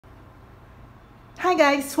Hi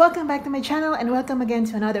guys, welcome back to my channel and welcome again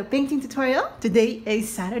to another painting tutorial. Today is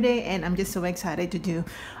Saturday and I'm just so excited to do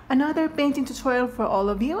another painting tutorial for all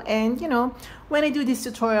of you. And you know, when I do these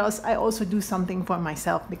tutorials, I also do something for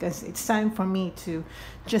myself because it's time for me to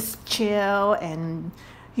just chill and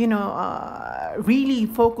really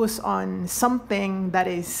focus on something that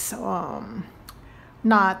is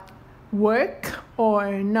not work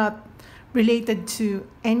or not related to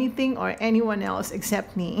anything or anyone else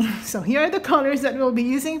except me. So here are the colors that we'll be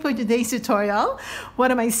using for today's tutorial.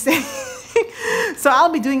 What am I saying? So I'll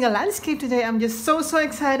be doing a landscape today. I'm just so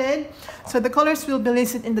excited. So the colors will be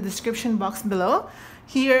listed in the description box below.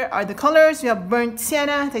 Here are the colors. We have burnt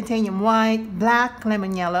sienna, titanium white, black,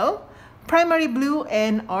 lemon yellow, primary blue,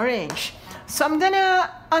 and orange. So I'm gonna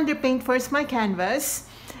underpaint first my canvas.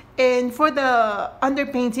 And for the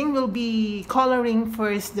underpainting, we'll be coloring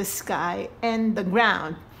first the sky and the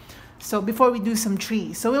ground. So before we do some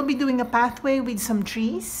trees. So we'll be doing a pathway with some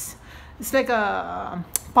trees. It's like a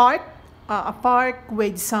park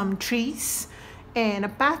with some trees and a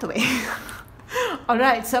pathway.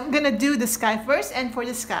 Alright, so I'm gonna do the sky first. And for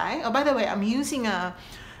the sky, oh by the way, I'm using a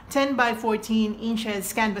 10 by 14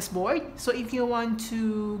 inches canvas board. So if you want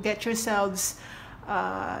to get yourselves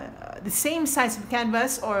the same size of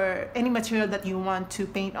canvas or any material that you want to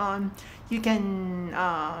paint on, you can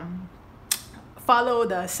follow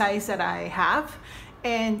the size that I have.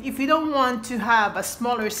 And if you don't want to have a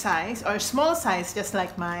smaller size or small size just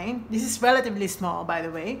like mine, this is relatively small by the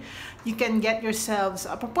way, you can get yourselves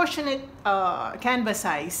a proportionate canvas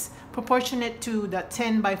size proportionate to the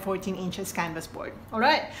 10 by 14 inches canvas board.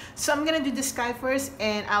 Alright, so I'm gonna do the sky first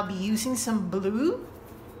and I'll be using some blue.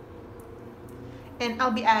 And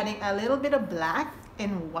I'll be adding a little bit of black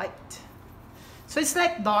and white. So it's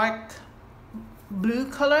like dark blue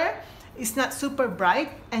color. It's not super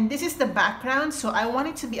bright. And this is the background, so I want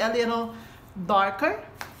it to be a little darker.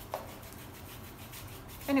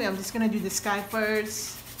 Anyway, I'm just gonna do the sky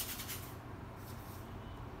first.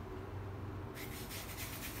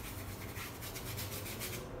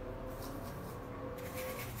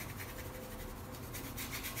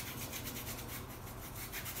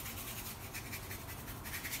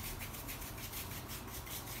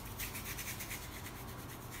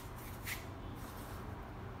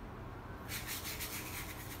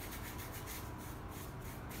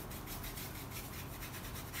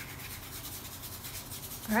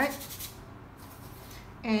 Right,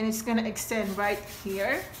 and it's gonna extend right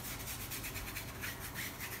here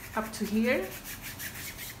up to here.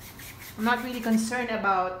 I'm not really concerned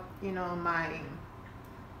about my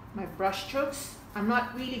brush strokes. I'm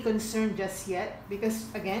not really concerned just yet because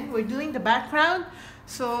again we're doing the background,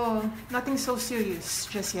 so nothing so serious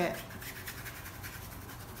just yet.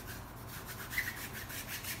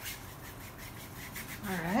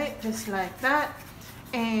 All right, just like that.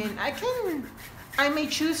 And I may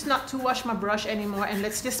choose not to wash my brush anymore and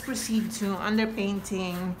let's just proceed to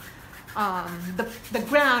underpainting the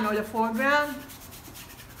ground or the foreground.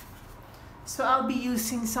 So I'll be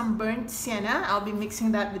using some burnt sienna. I'll be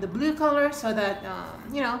mixing that with the blue color so that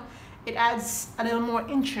it adds a little more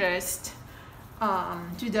interest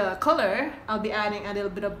to the color. I'll be adding a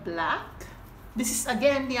little bit of black. This is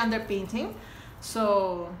again the underpainting,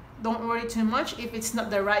 so don't worry too much if it's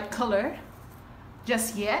not the right color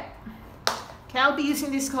just yet. Okay, I'll be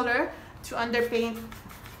using this color to underpaint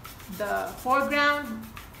the foreground.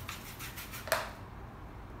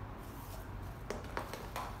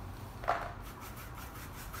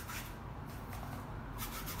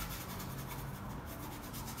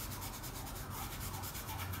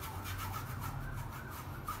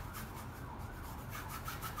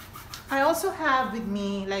 I also have with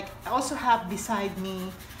me, I also have beside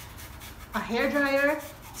me a hair dryer,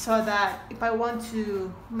 so that if I want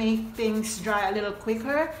to make things dry a little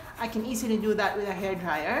quicker, I can easily do that with a hair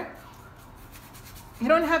dryer. You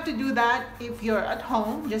don't have to do that if you're at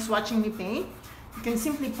home just watching me paint. You can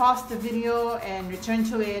simply pause the video and return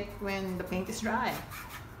to it when the paint is dry.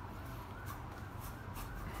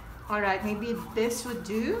 Alright, maybe this would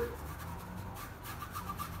do.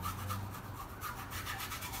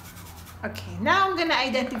 Okay, now I'm gonna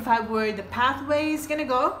identify where the pathway is gonna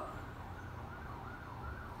go.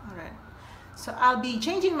 Alright, so I'll be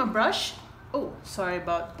changing my brush. Oh, sorry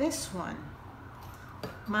about this one.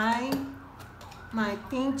 My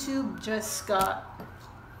paint tube just got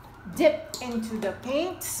dipped into the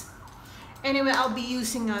paints. Anyway, I'll be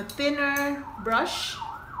using a thinner brush.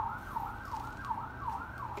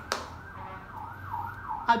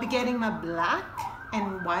 I'll be getting my black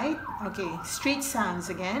and white. Okay, street sounds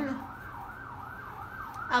again.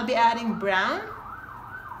 I'll be adding brown,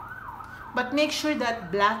 but make sure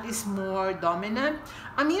that black is more dominant.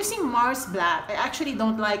 I'm using Mars Black. I actually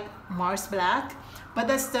don't like Mars Black, but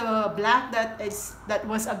that's the black that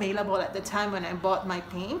was available at the time when I bought my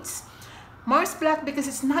paints. Mars Black because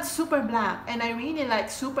it's not super black, and I really like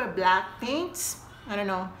super black paints. I don't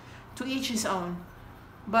know, to each his own,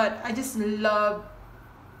 but I just love,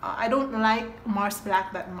 I don't like Mars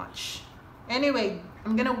Black that much. Anyway,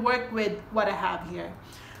 I'm gonna work with what I have here.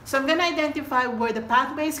 So I'm gonna identify where the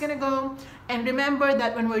pathway is gonna go, and remember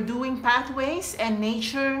that when we're doing pathways and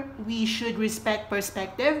nature, we should respect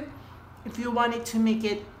perspective if you want it to make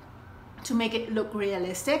it look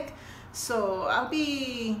realistic. So I'll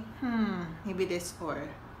be maybe this, or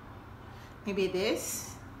maybe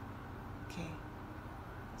this. Okay,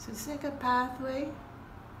 so it's like a pathway.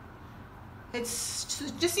 It's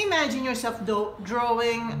just imagine yourself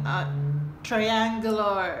drawing a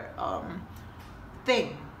triangular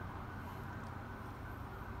thing.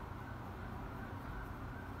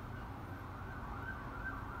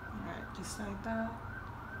 Alright, just like that.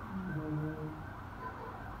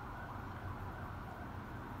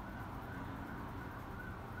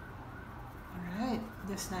 Alright,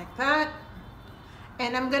 just like that.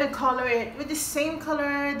 And I'm gonna color it with the same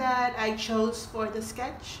color that I chose for the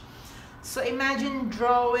sketch. So imagine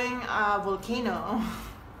drawing a volcano.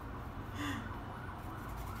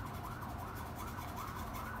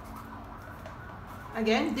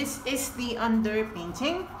 Again, this is the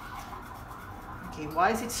underpainting. Okay,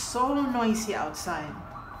 why is it so noisy outside?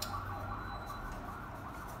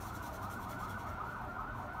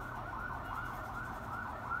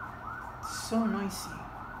 So noisy.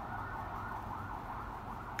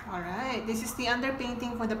 Alright, this is the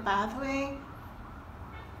underpainting for the pathway.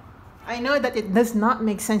 I know that it does not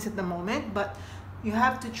make sense at the moment, but you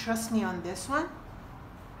have to trust me on this one.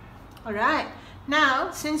 Alright,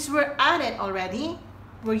 now since we're at it already,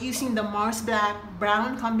 we're using the Mars Black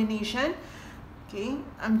brown combination. Okay,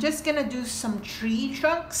 I'm just gonna do some tree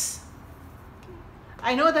trunks.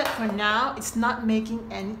 I know that for now it's not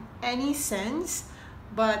making any sense,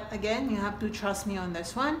 but again, you have to trust me on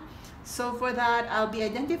this one. So for that, I'll be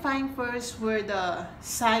identifying first where the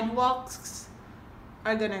sidewalks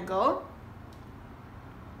are gonna go.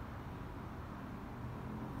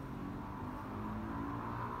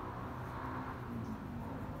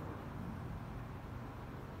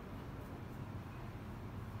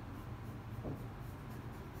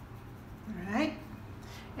 Alright,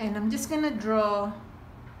 and I'm just gonna draw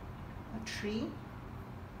a tree.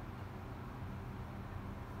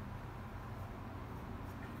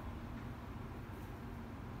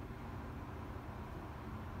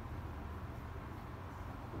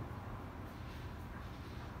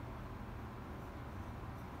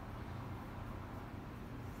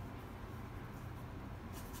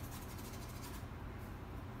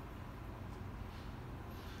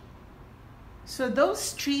 So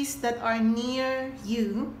those trees that are near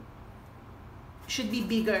you should be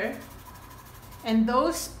bigger, and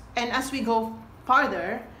as we go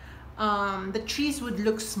farther, the trees would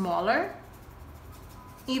look smaller,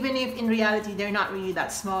 even if in reality they're not really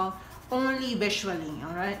that small, only visually.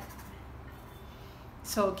 All right.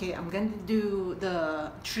 So okay, I'm going to do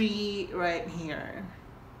the tree right here,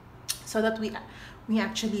 so that we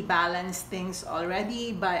actually balance things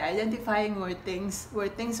already by identifying where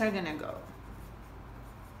things are gonna go.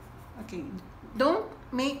 Okay, don't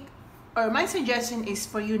make, or my suggestion is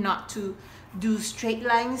for you not to do straight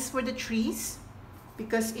lines for the trees,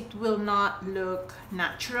 because it will not look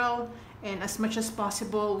natural, and as much as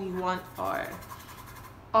possible we want our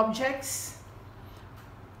objects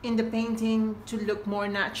in the painting to look more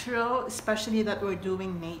natural, especially that we're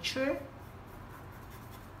doing nature.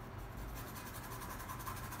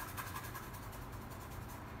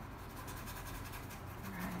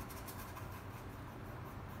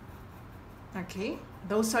 Okay,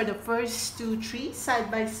 those are the first two trees side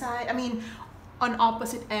by side, I mean on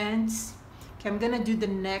opposite ends. Okay, I'm gonna do the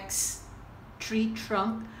next tree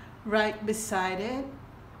trunk right beside it.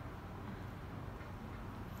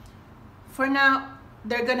 For now,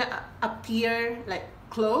 they're gonna appear like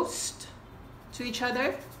close to each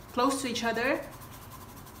other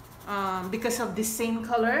because of the same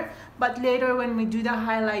color, but later when we do the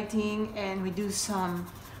highlighting and we do some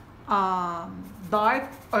dark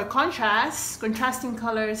or contrasting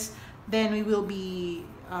colors, then we will be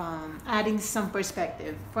adding some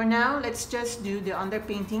perspective. For now, let's just do the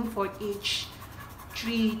underpainting for each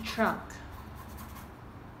tree trunk.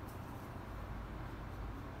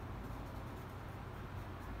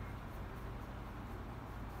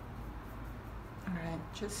 Alright,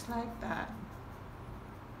 just like that.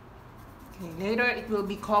 Okay, later it will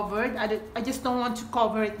be covered. I just don't want to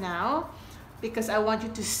cover it now. because I want you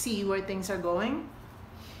to see where things are going.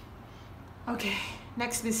 Okay,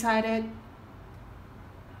 next beside it.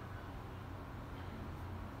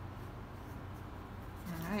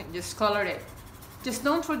 Alright, just color it. Just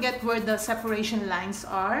don't forget where the separation lines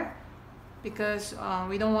are, because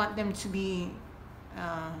we don't want them to be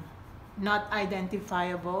not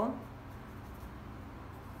identifiable.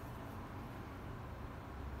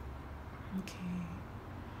 Okay,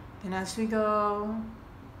 then as we go,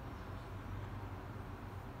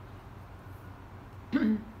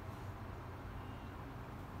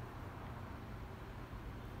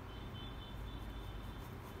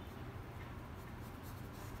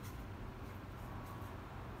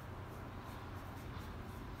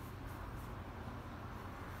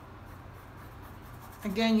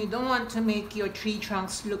 again, you don't want to make your tree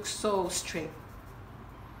trunks look so straight.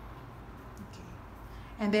 Okay.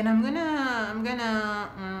 And then I'm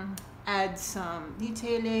gonna add some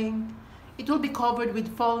detailing. It will be covered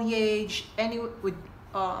with foliage,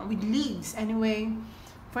 with leaves anyway.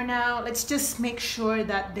 For now, let's just make sure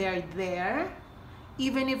that they're there,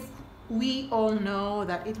 even if we all know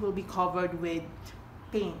that it will be covered with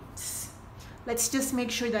paints. Let's just make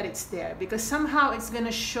sure that it's there, because somehow it's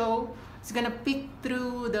gonna show. It's gonna peek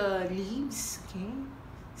through the leaves, okay?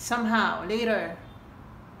 Somehow, later.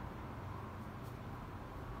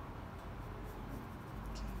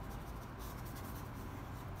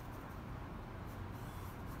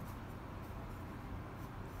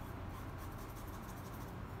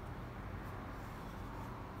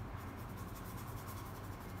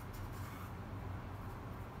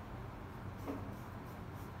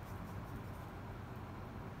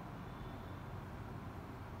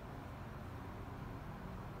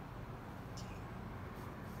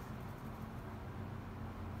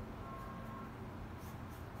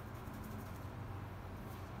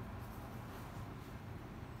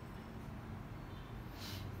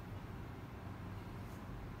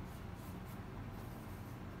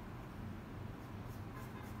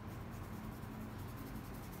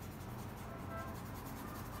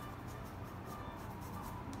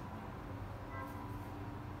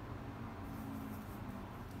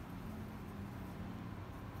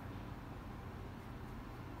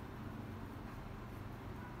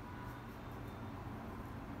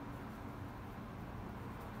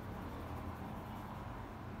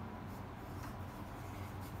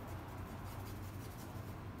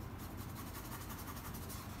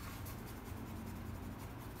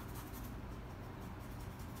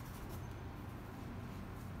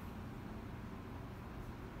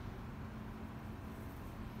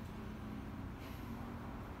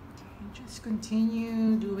 Just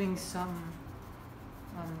continue doing some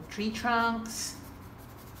tree trunks.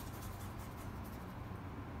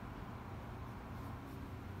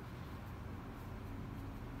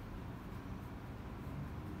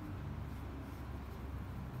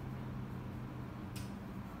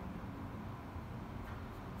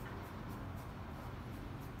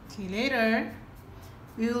 Okay, later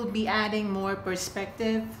we will be adding more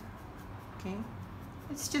perspective. Okay,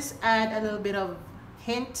 let's just add a little bit of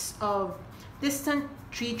hints of distant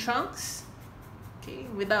tree trunks, okay,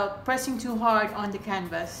 without pressing too hard on the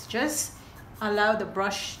canvas. Just allow the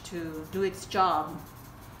brush to do its job.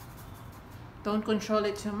 Don't control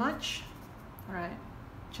it too much. All right,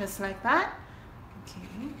 just like that.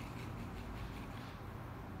 Okay.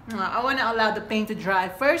 I want to allow the paint to dry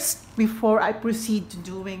first before I proceed to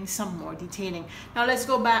doing some more detailing. Now let's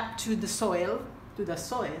go back to the soil,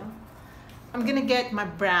 I'm gonna get my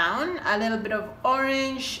brown, a little bit of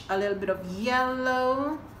orange, a little bit of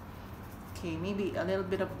yellow. Okay, maybe a little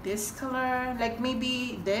bit of this color, like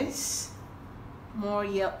maybe this, more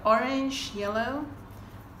orange, yellow.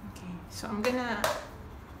 Okay, so I'm gonna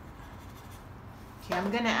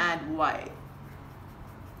add white.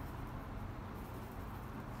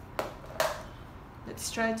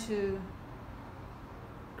 Let's try to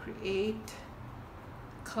create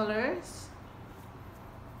colors.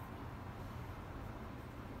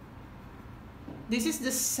 This is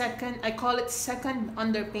the second, I call it second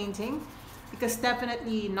underpainting, because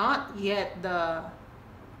definitely not yet the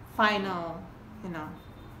final, the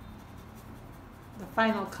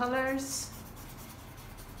final colors.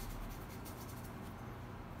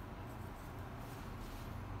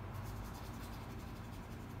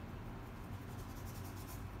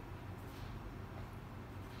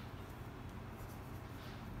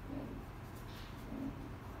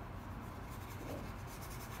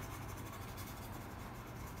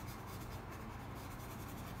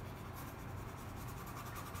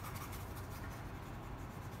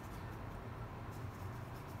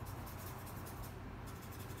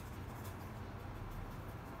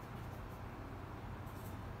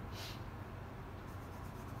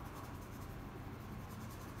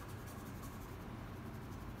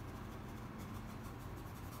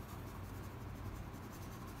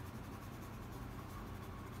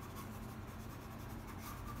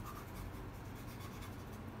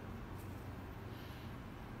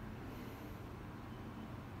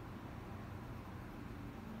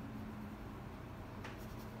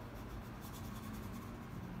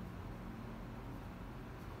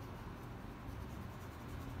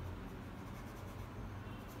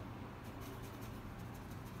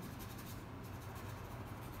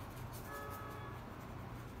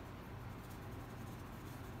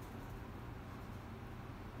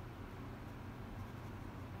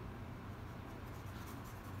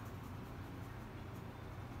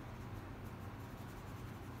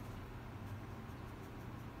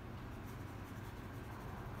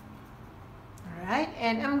 right,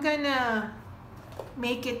 and I'm gonna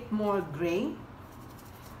make it more gray.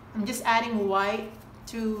 I'm just adding white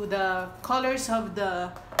to the colors of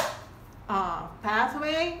the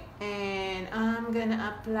pathway, and I'm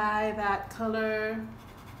gonna apply that color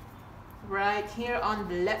right here on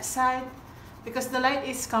the left side because the light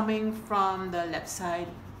is coming from the left side.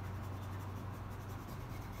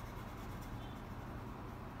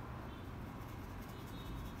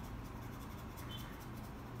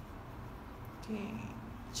 Okay,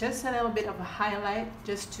 just a little bit of a highlight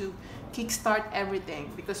just to kickstart everything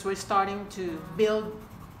because we're starting to build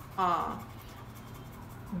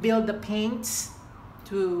the paints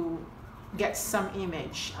to get some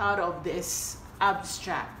image out of this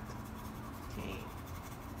abstract. Okay,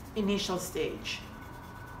 initial stage.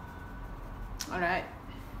 All right,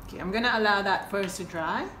 okay, I'm gonna allow that first to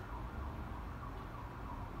dry.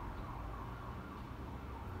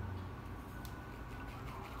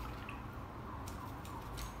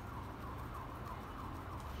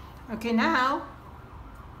 Okay, now,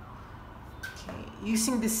 okay,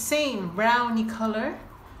 using the same brownie color,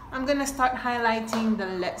 I'm gonna start highlighting the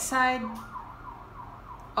left side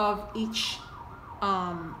of each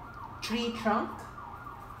tree trunk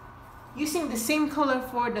using the same color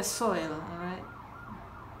for the soil. All right,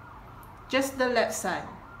 just the left side.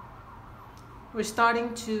 We're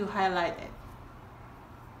starting to highlight it.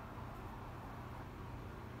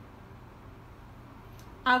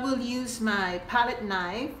 I will use my palette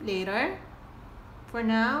knife later. For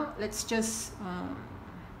now, let's just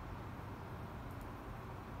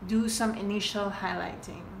do some initial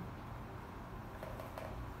highlighting.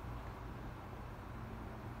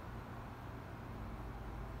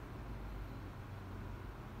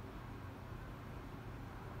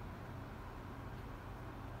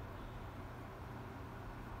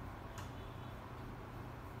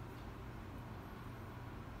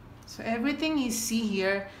 So everything you see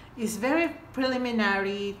here is very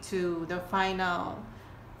preliminary to the final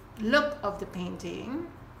look of the painting.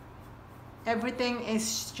 Everything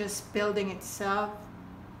is just building itself.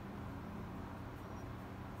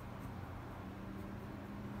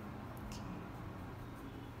 Okay.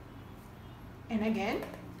 And again,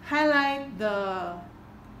 highlight the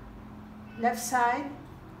left side.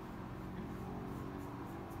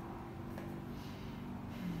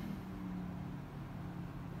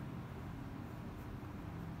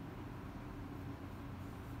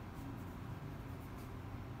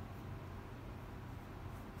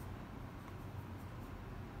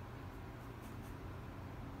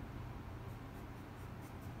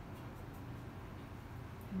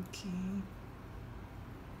 Okay,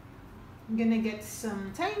 I'm gonna get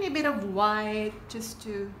some tiny bit of white just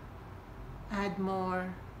to add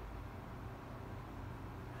more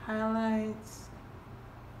highlights.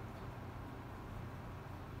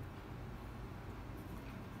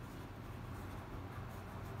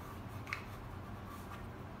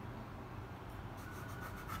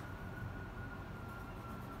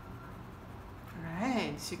 All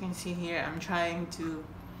right, so you can see here I'm trying to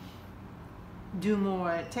do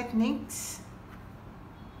more techniques,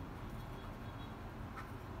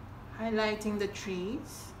 highlighting the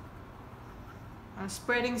trees. I'm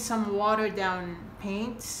spreading some watered down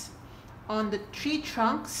paints on the tree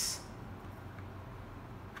trunks.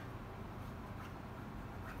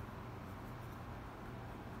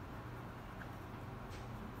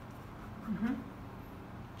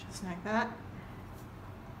 Just like that.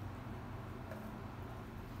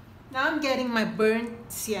 Now I'm getting my burnt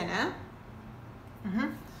sienna.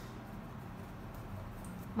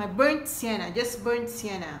 My burnt sienna, just burnt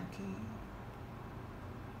sienna. Okay.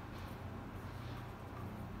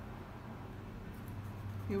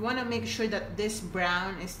 You want to make sure that this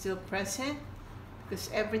brown is still present because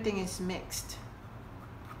everything is mixed.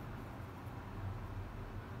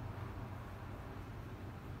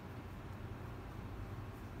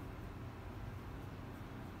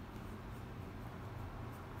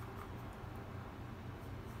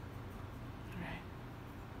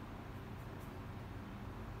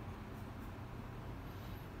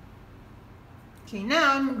 Okay,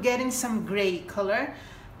 now I'm getting some gray color,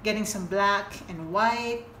 getting some black and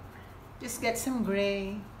white. Just get some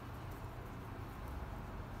gray.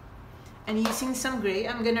 And using some gray,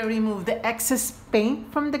 I'm gonna remove the excess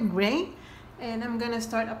paint from the gray, and I'm gonna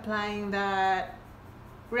start applying that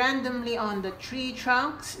randomly on the tree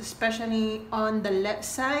trunks, especially on the left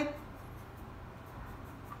side.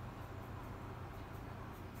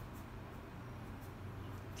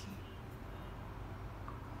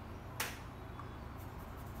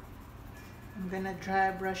 I'm gonna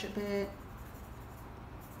dry brush a bit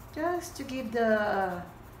just to give the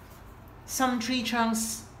some tree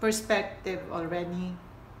trunks perspective already.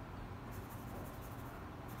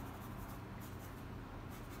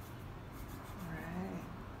 Alright.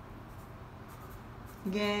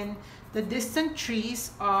 Again, the distant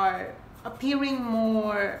trees are appearing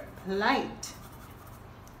more light.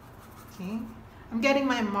 Okay, I'm getting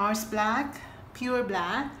my Mars black, pure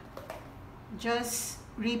black. Just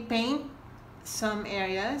repaint some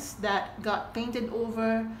areas that got painted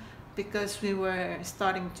over because we were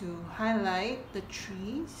starting to highlight the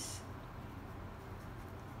trees.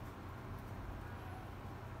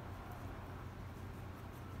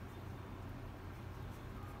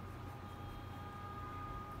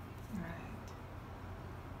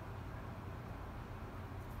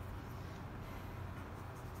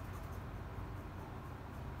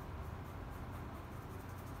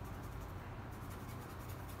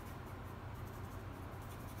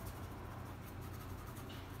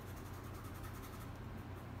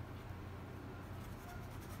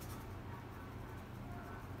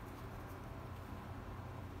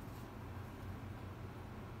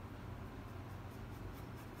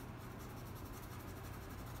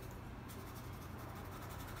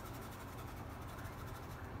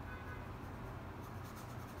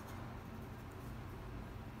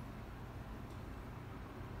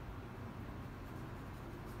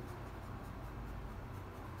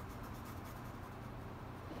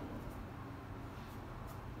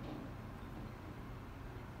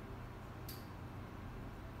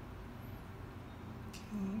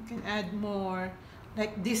 You can add more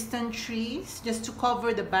like distant trees just to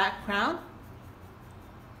cover the background.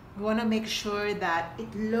 You want to make sure that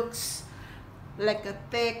it looks like a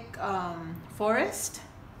thick forest.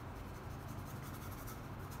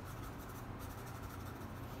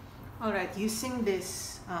 Alright, using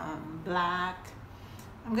this black,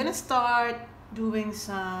 I'm gonna start doing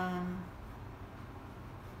some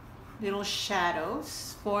little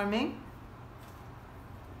shadows forming.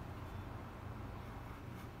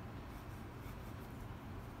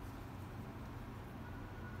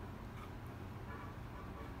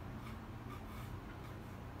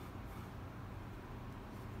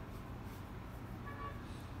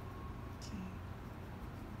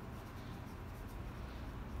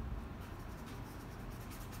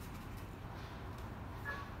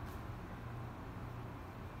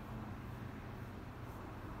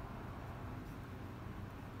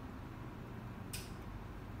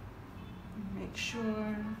 Make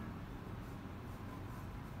sure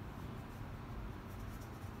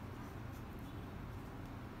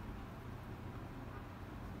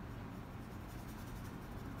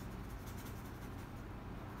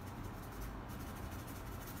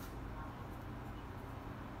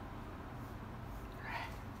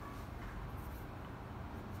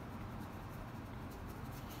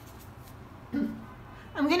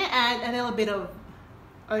I'm gonna add a little bit of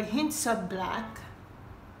or hints of black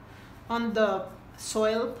on the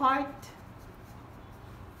soil part.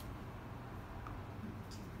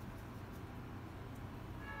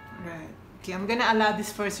 Right. Okay, I'm gonna allow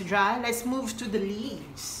this first to dry. Let's move to the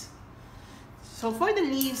leaves. So for the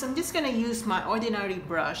leaves, I'm just gonna use my ordinary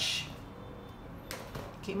brush.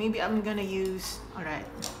 Okay, maybe I'm gonna use, all right,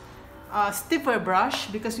 a stiffer brush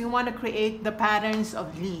because we want to create the patterns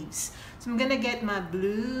of leaves. So I'm gonna get my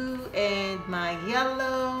blue and my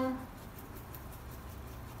yellow.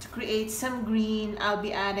 To create some green, I'll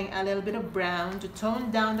be adding a little bit of brown to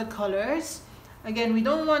tone down the colors. Again, we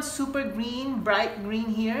don't want super green, bright green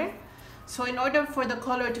here. So in order for the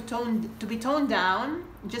color to be toned down,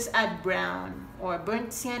 just add brown or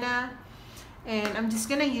burnt sienna. And I'm just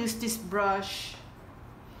gonna use this brush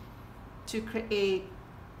to create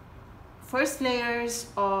first layers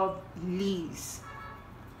of leaves.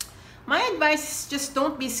 My advice is just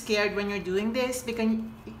don't be scared when you're doing this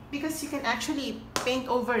because you can actually paint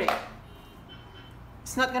over it.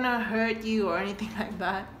 It's not gonna hurt you or anything like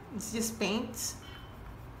that. It's just paint.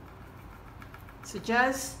 So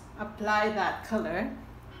just apply that color.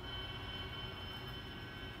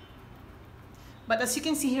 But as you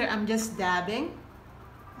can see here, I'm just dabbing.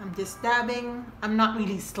 I'm not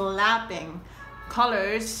really slapping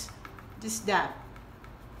colors, just dab.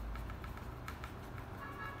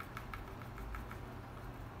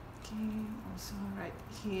 Okay, also right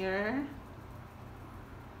here.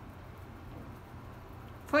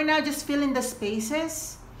 For now, just fill in the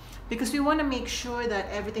spaces because we want to make sure that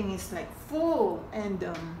everything is like full and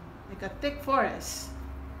like a thick forest.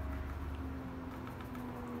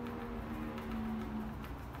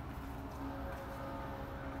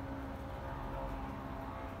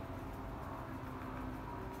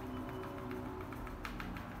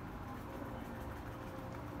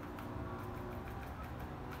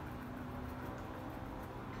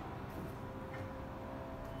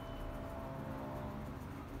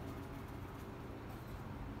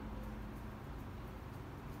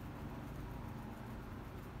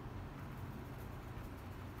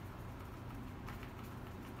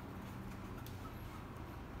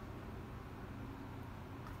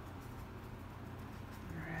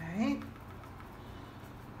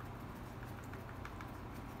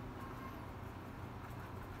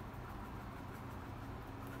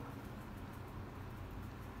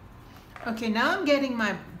 Okay, now I'm getting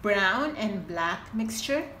my brown and black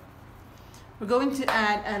mixture. We're going to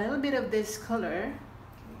add a little bit of this color.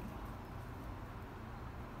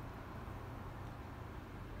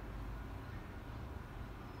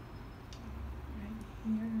 Right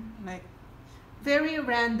here, like very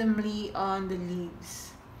randomly on the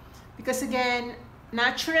leaves. Because again,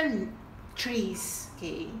 natural trees,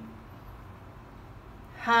 okay,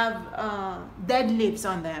 have dead leaves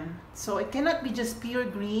on them. So it cannot be just pure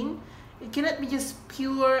green. It cannot be just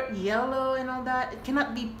pure yellow and all that. It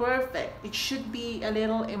cannot be perfect. It should be a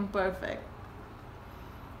little imperfect.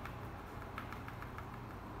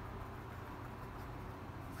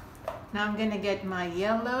 Now I'm gonna get my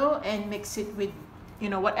yellow and mix it with, you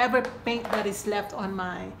know, whatever paint that is left on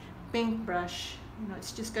my paintbrush. You know,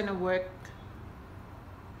 it's just gonna work.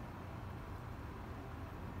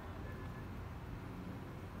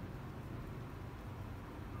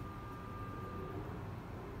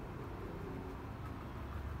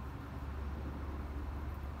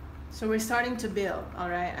 So we're starting to build, all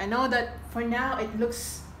right? I know that for now it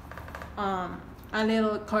looks a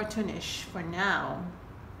little cartoonish for now,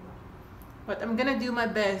 but I'm gonna do my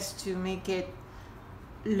best to make it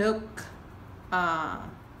look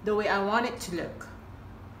the way I want it to look.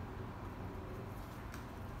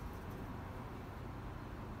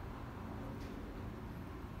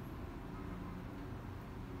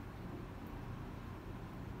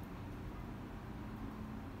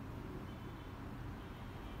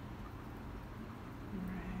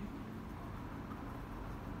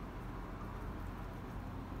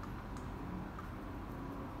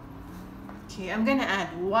 Okay, I'm gonna add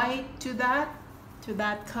white to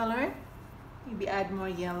that color. Maybe add more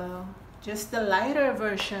yellow. Just the lighter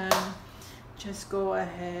version. Just go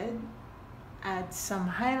ahead, add some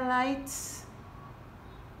highlights.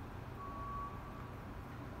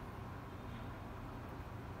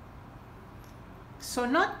 So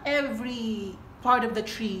not every part of the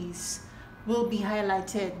trees will be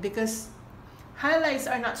highlighted, because highlights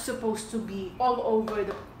are not supposed to be all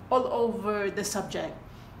over the subject.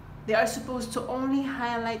 They are supposed to only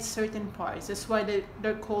highlight certain parts. That's why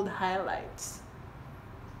they're called highlights.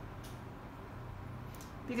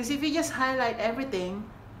 Because if you just highlight everything,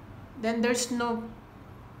 then there's no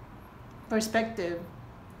perspective.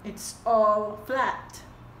 It's all flat.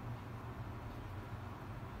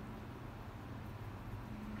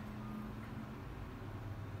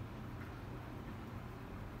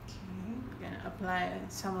 Okay, I'm gonna apply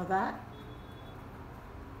some of that.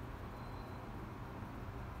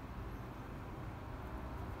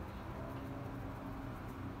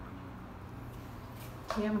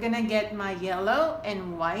 Okay, I'm gonna get my yellow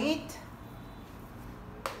and white.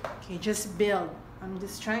 Okay, just build. I'm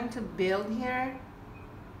just trying to build here.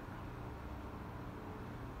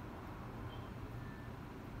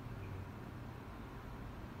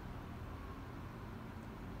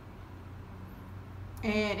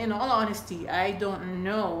 And in all honesty, I don't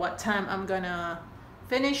know what time I'm gonna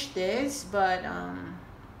finish this, but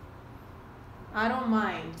I don't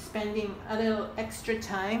mind spending a little extra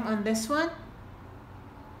time on this one.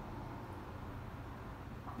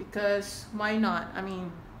 Because why not? I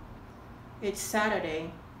mean, it's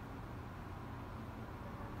Saturday.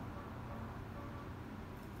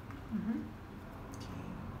 Okay.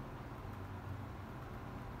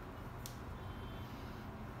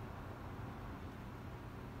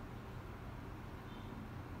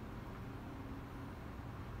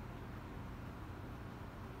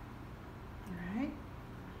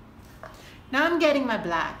 Now I'm getting my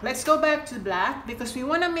black. Let's go back to black, because we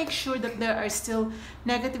want to make sure that there are still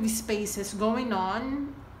negative spaces going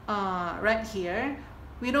on right here.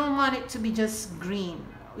 We don't want it to be just green.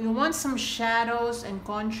 We want some shadows and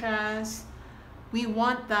contrast. We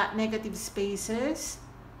want that negative spaces.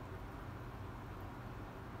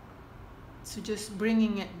 So just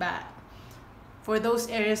bringing it back. For those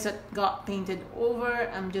areas that got painted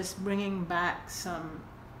over, I'm just bringing back some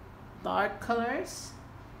dark colors.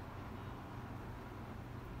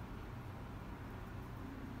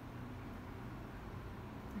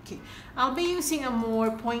 Okay, I'll be using a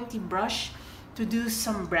more pointy brush to do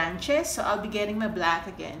some branches, so I'll be getting my black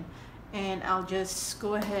again, and I'll just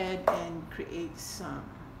go ahead and create some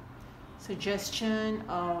suggestion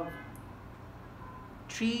of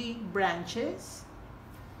tree branches.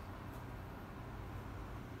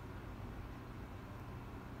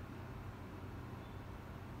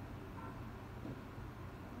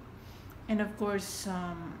 And of course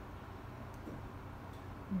some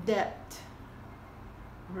depth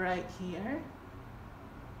right here.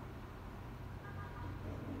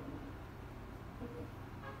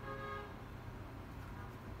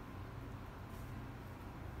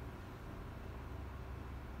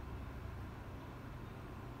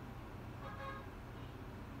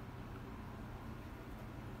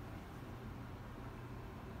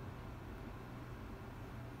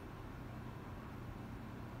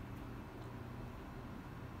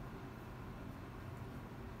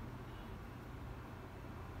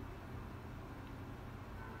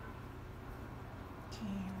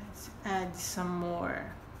 Okay, let's add some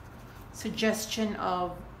more suggestion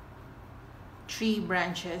of tree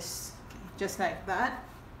branches. Okay, just like that.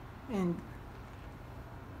 And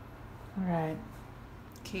all right.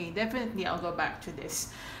 Okay, definitely I'll go back to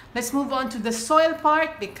this. Let's move on to the soil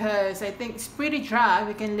part because I think it's pretty dry.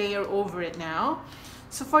 We can layer over it now.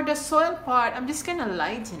 So for the soil part, I'm just gonna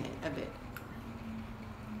lighten it a bit.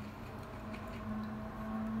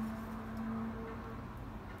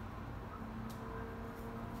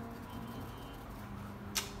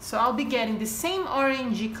 So I'll be getting the same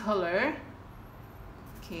orangey color.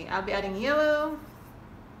 Okay, I'll be adding yellow,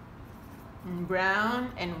 and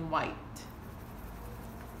brown, and white.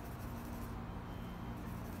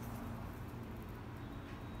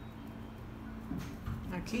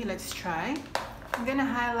 Okay, let's try. I'm gonna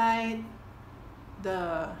highlight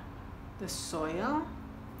the soil,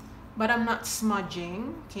 but I'm not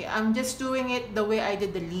smudging. Okay, I'm just doing it the way I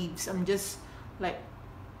did the leaves. I'm just like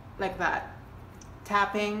that,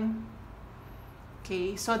 tapping.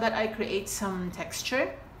 Okay, so that I create some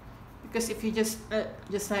texture. Because if you just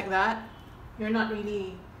like that, you're not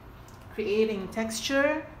really creating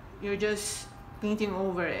texture. You're just painting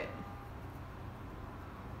over it.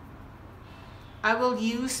 I will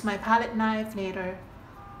use my palette knife later.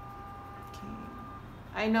 Okay.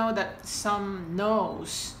 I know that some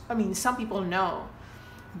people know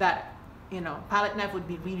that, you know, palette knife would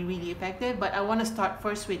be really, really effective, but I want to start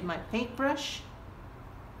first with my paintbrush.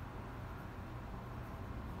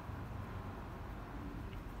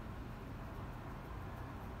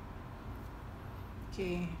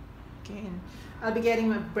 Okay, and I'll be getting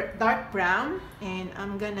my dark brown and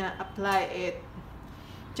I'm gonna apply it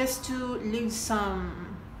just to leave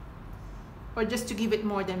some, or just to give it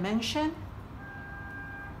more dimension.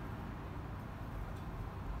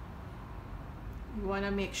 You want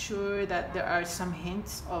to make sure that there are some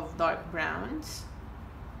hints of dark browns.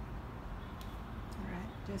 All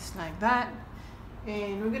right, just like that.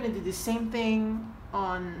 And we're gonna do the same thing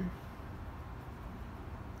on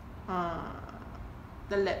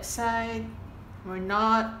the left side. We're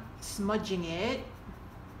not smudging it.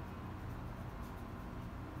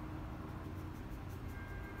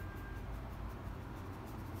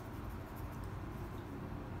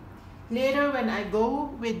 Later, when I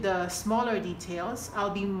go with the smaller details, I'll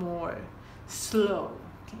be more slow.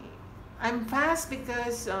 Okay, I'm fast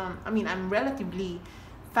because I'm relatively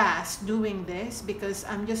fast doing this because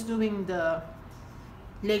I'm just doing the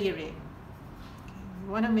layering. Okay,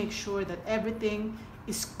 you want to make sure that everything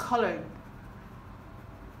is colored.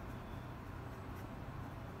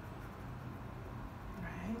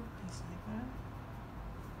 Right, just like that.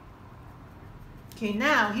 Okay,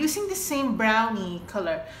 now using the same brownie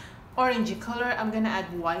color, orangey color, I'm gonna add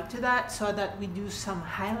white to that so that we do some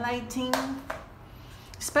highlighting,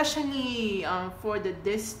 especially for the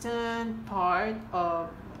distant part of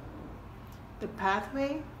the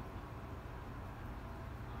pathway.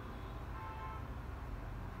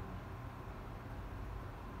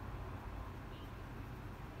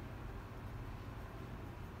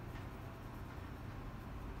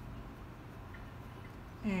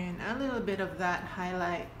 And a little bit of that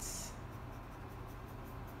highlights.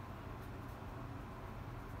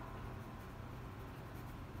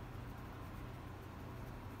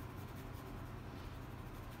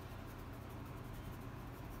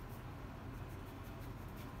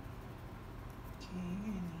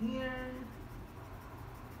 In here.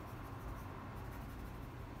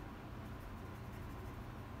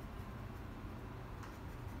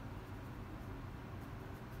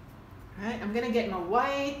 Right, I'm gonna get my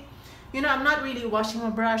white. You know, I'm not really washing my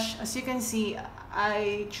brush. As you can see,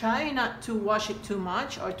 I try not to wash it too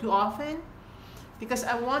much or too often because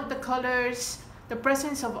I want the colors, the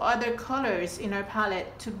presence of other colors in our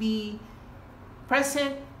palette to be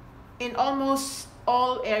present in almost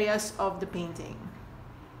all areas of the painting,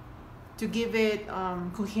 to give it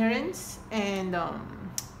coherence and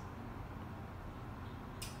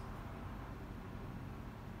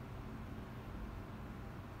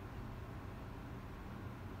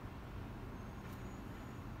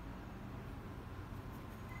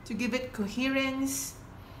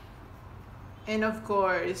and of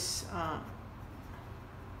course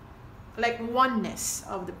like oneness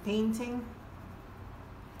of the painting.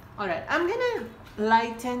 All right, I'm gonna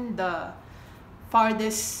lighten the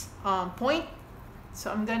farthest point,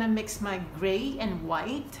 so I'm gonna mix my gray and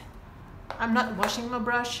white. I'm not washing my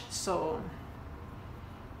brush, so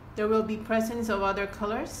there will be presence of other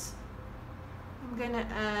colors. I'm gonna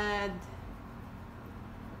add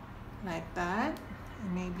like that,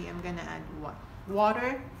 and maybe I'm gonna add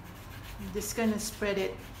water. I'm just gonna spread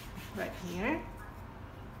it right here.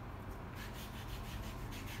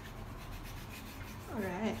 All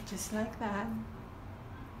right, just like that.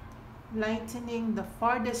 Lightening the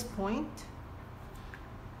farthest point.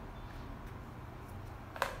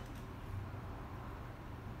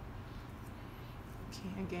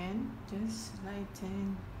 Okay, again, just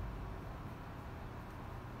lighten.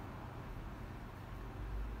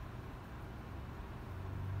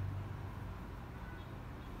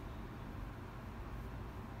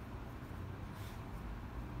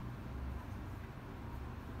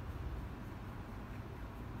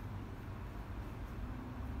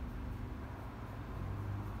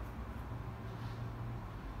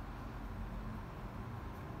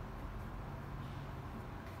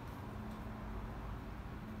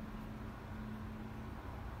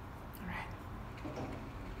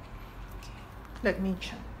 Let me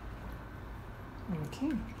check. Okay.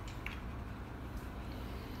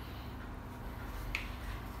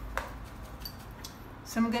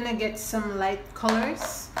 So I'm gonna get some light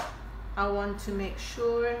colors. I want to make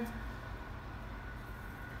sure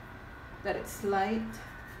that it's light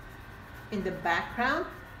in the background.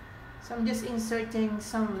 So I'm just inserting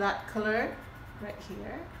some of that color right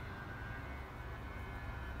here.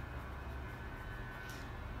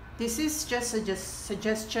 This is just a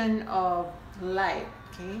suggestion of light,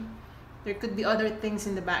 okay? There could be other things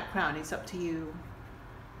in the background. It's up to you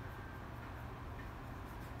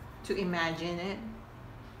to imagine it.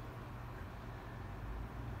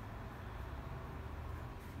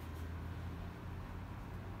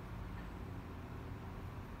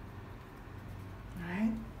 All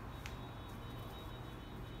right?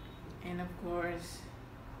 And of course,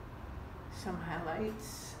 some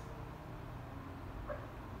highlights.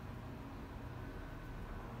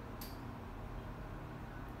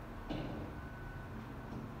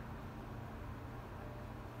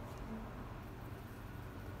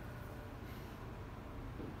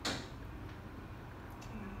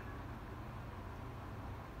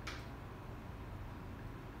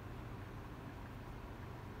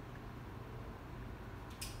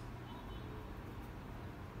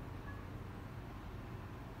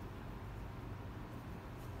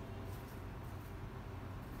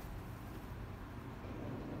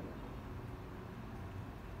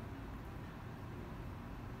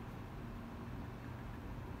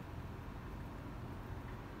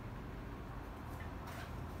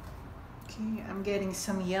 Okay, I'm getting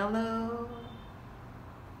some yellow.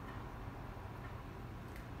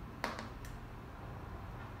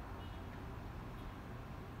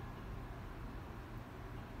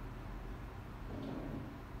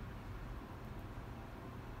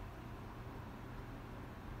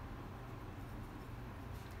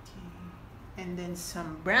 Okay, and then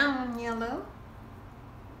some brown yellow.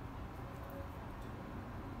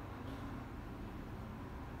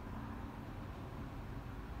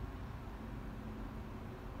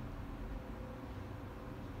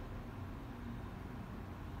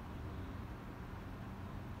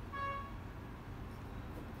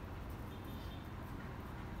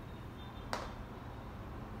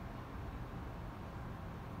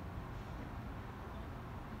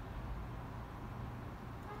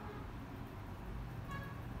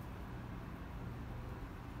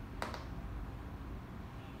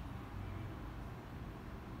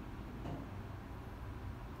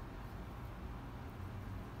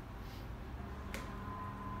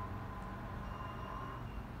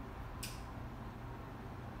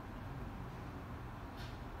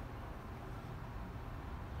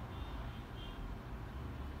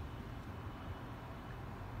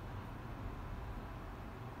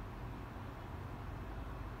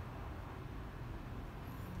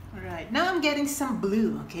 Alright, now I'm getting some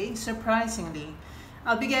blue, okay, surprisingly.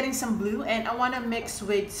 I'll be getting some blue and I want to mix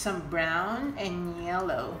with some brown and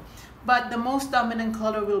yellow. But the most dominant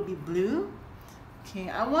color will be blue. Okay,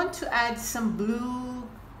 I want to add some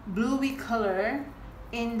bluey color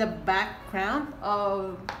in the background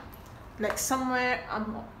of like somewhere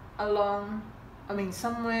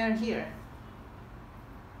somewhere here.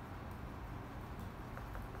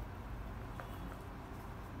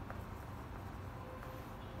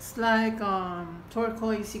 It's like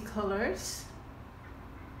turquoisey colors.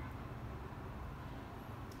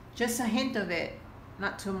 Just a hint of it,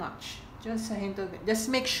 not too much. Just a hint of it. Just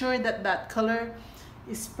make sure that that color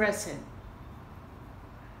is present.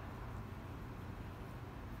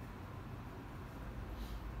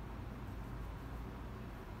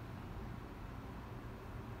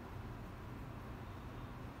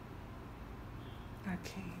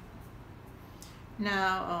 Okay.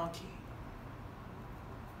 Now, okay.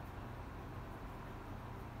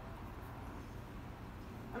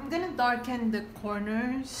 I'm gonna darken the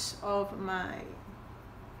corners of my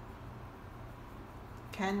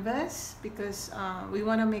canvas because we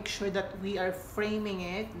want to make sure that we are framing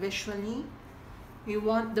it visually. We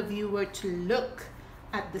want the viewer to look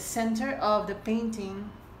at the center of the painting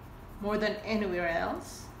more than anywhere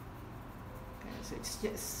else. Okay, so it's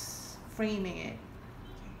just framing it.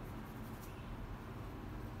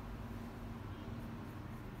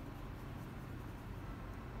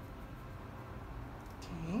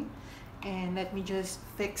 Okay, and let me just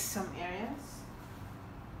fix some areas.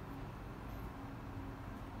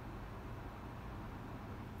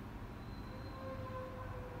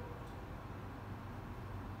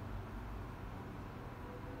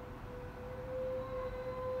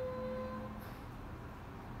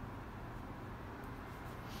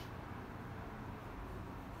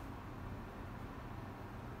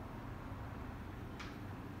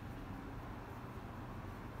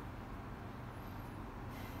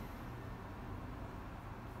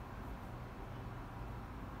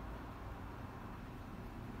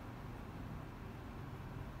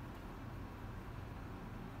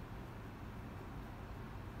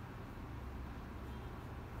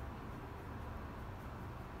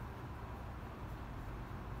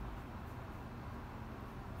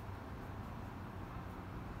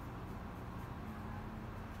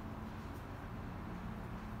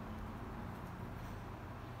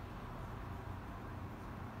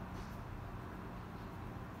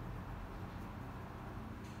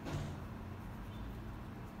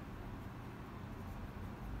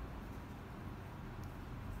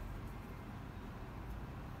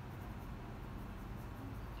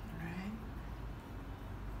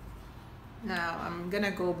 Now I'm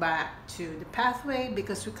gonna go back to the pathway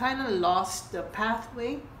because we kind of lost the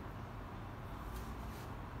pathway.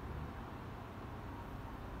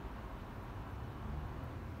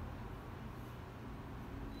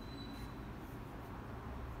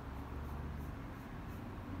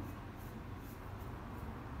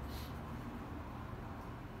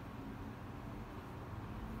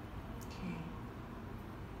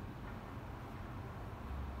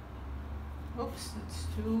 Oops, it's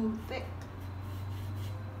too thick.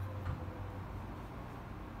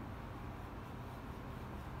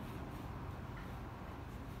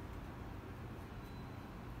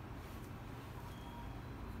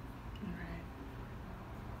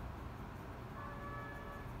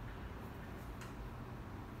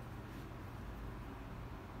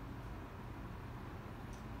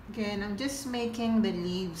 Again, I'm just making the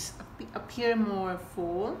leaves appear more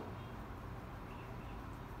full.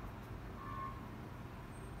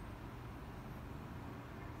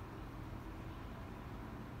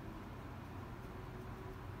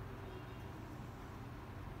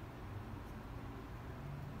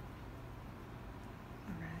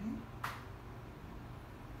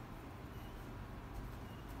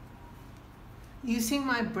 Using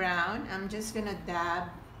my brown, I'm just gonna dab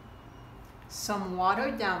some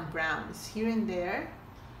watered down browns here and there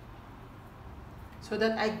so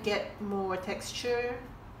that I get more texture,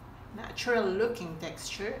 natural looking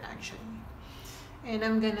texture actually. And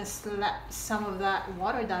I'm gonna slap some of that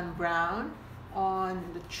watered down brown on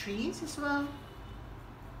the trees as well.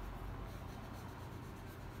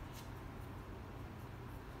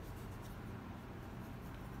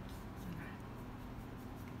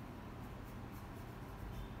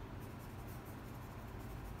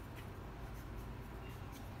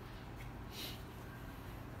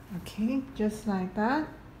 Okay, just like that.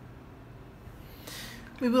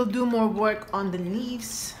 We will do more work on the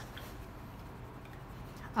leaves.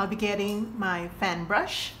 I'll be getting my fan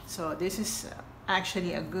brush. So this is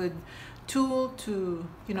actually a good tool to,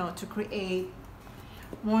 to create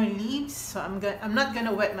more leaves. So I'm not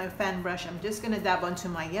gonna wet my fan brush. I'm just gonna dab onto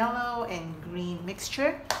my yellow and green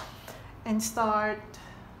mixture and start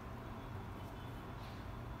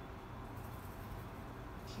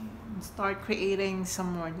creating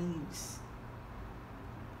some more leaves.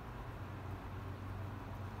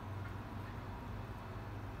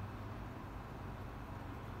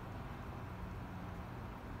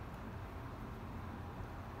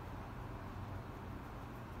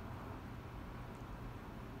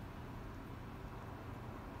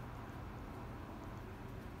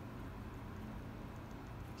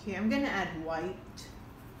 Okay, I'm gonna add white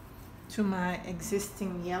to my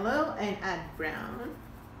existing yellow and add brown.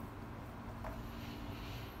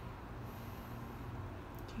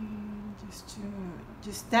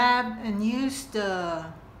 Just dab and use the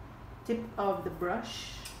tip of the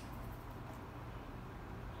brush.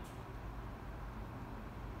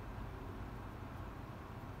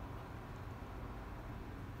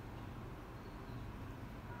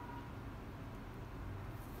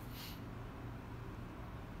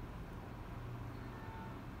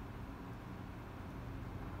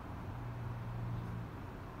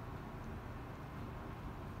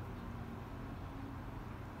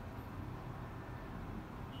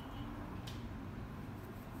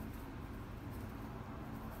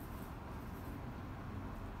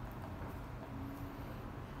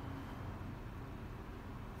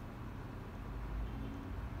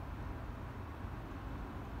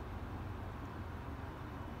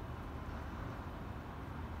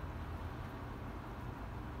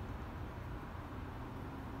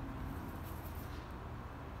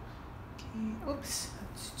 Oops,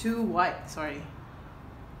 it's too white, sorry.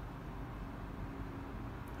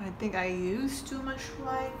 I think I used too much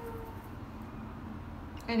white.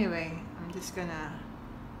 Anyway, I'm just gonna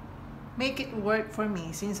make it work for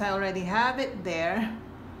me since I already have it there.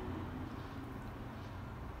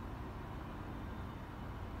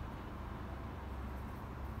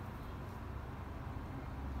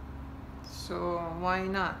 So why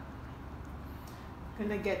not? I'm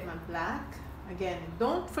gonna get my black. Again,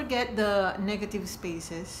 don't forget the negative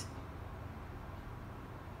spaces.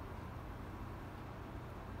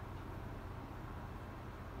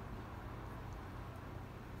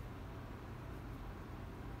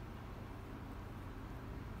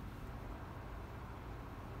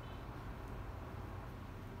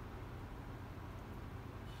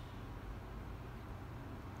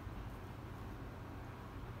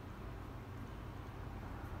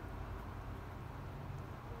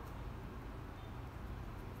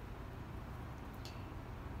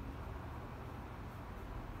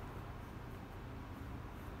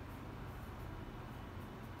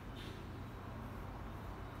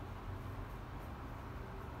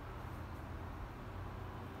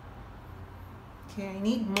 Okay, I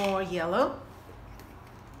need more yellow.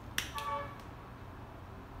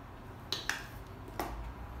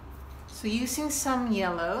 So using some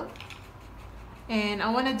yellow, and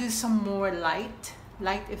I want to do some more light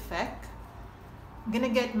effect. I'm gonna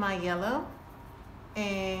get my yellow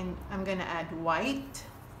and I'm gonna add white.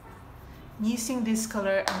 Using this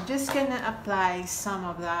color, I'm just gonna apply some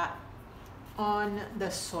of that on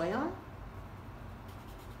the soil,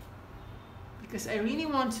 because I really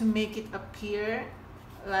want to make it appear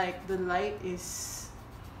like the light is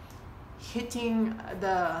hitting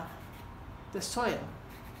the soil.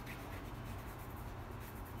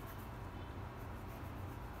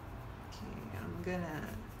 Okay, I'm gonna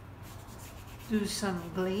do some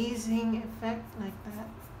glazing effect like that.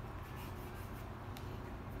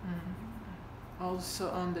 Also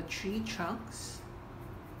on the tree trunks.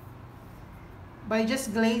 By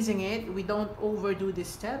just glazing it, we don't overdo this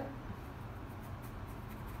step.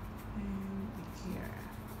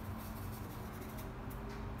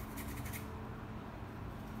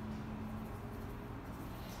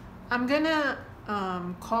 I'm gonna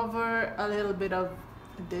cover a little bit of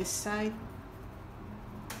this side.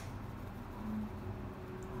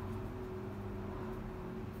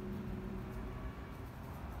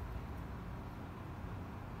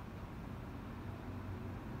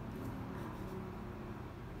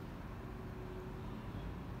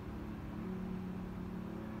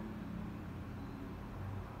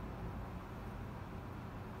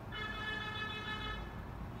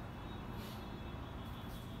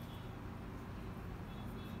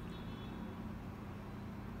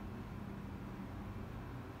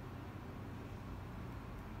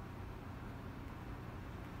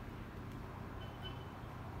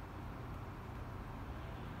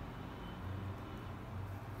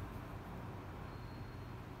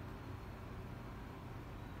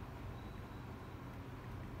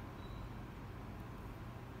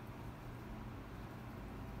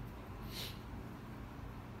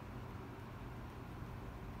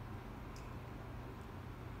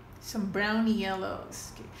 Some browny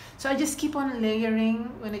yellows. Okay. So I just keep on layering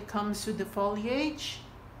when it comes to the foliage,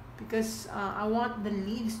 because I want the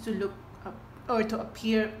leaves to look up or to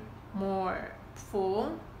appear more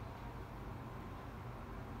full.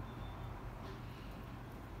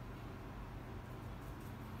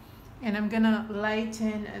 And I'm gonna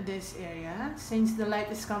lighten this area. Since the light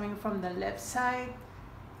is coming from the left side,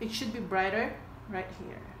 it should be brighter right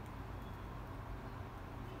here.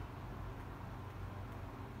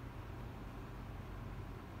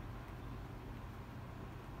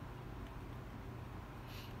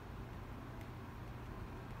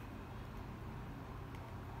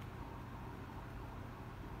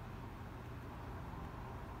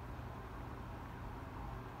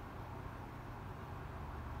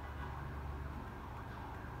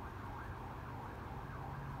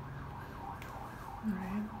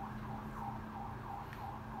 Alright.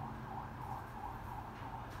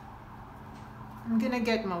 I'm gonna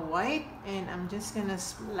get my white and I'm just gonna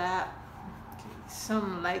slap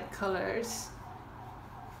some light colors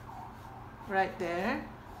right there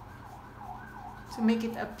to make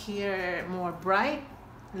it appear more bright.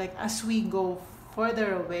 Like as we go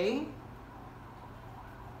further away,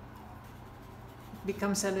 it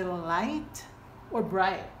becomes a little light or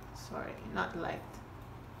bright. Sorry, not light.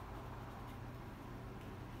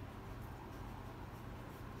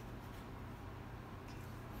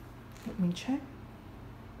 Let me check.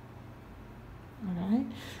 Alright.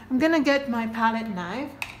 I'm gonna get my palette knife.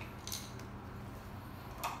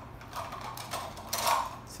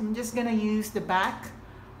 So I'm just gonna use the back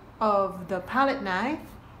of the palette knife.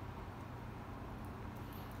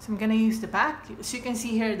 So I'm gonna use the back. As you can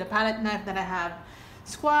see here, the palette knife that I have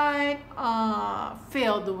is quite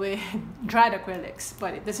filled with dried acrylics,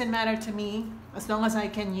 but it doesn't matter to me as long as I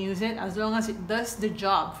can use it, as long as it does the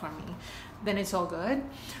job for me, then it's all good.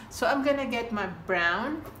 So I'm gonna get my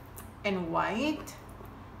brown and white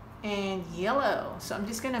and yellow. So I'm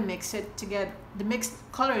just gonna mix it to get the mixed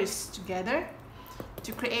colors together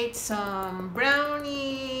to create some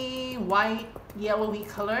browny, white, yellowy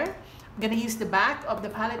color. I'm gonna use the back of the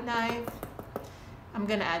palette knife. I'm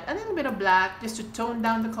gonna add a little bit of black just to tone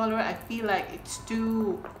down the color. I feel like it's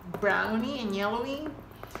too browny and yellowy.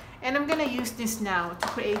 And I'm gonna use this now to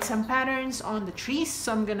create some patterns on the trees.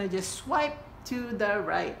 So I'm gonna just swipe to the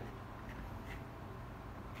right.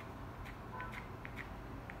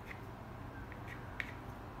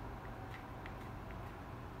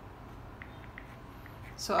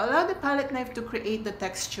 So allow the palette knife to create the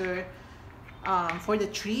texture for the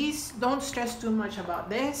trees. Don't stress too much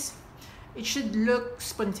about this. It should look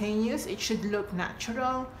spontaneous. It should look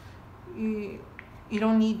natural. You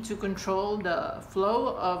don't need to control the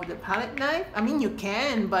flow of the palette knife. I mean, you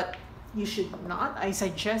can, but you should not. I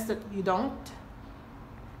suggest that you don't.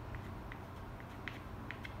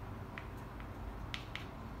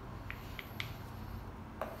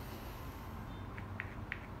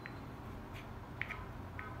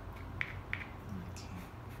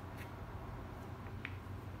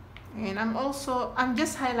 And I'm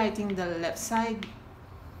just highlighting the left side.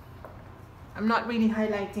 I'm not really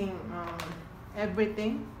highlighting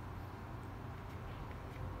everything.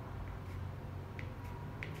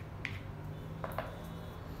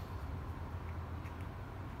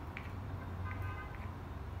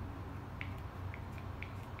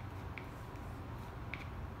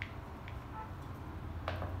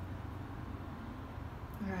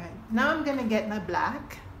 All right, now I'm gonna get my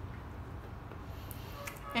black.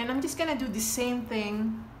 And I'm just gonna do the same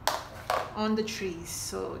thing on the trees.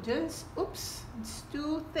 So just, oops, it's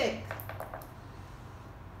too thick.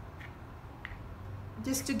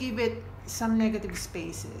 Just to give it some negative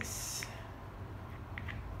spaces.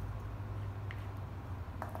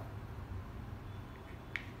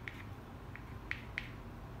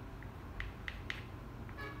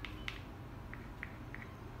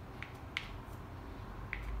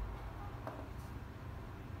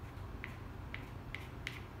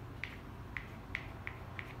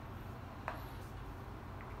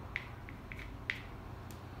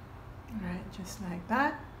 Just like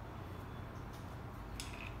that.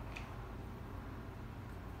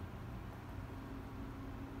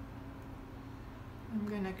 I'm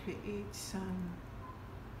gonna create some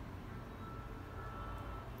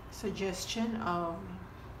suggestion of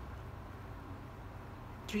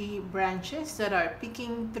 3 branches that are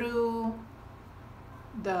peeking through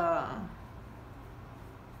the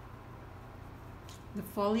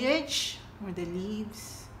foliage or the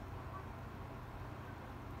leaves.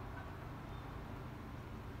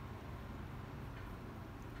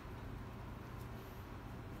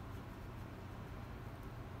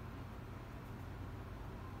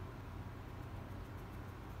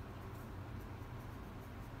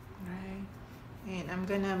 And I'm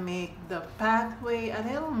gonna make the pathway a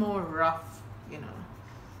little more rough, you know.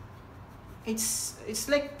 It's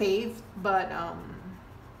like paved, but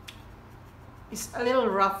it's a little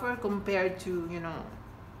rougher compared to, you know,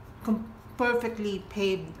 perfectly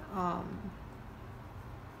paved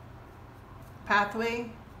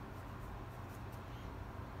pathway.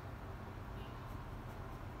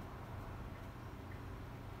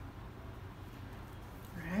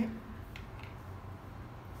 Right.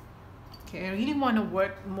 Okay, I really want to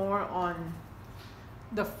work more on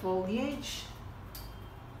the foliage.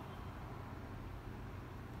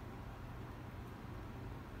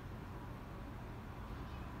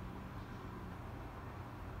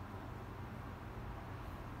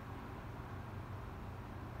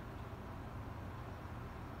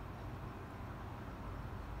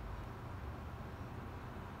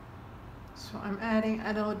 So I'm adding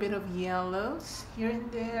a little bit of yellows here and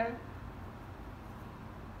there.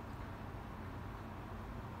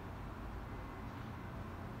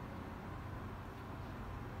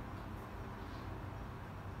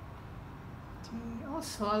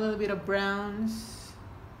 Also a little bit of browns.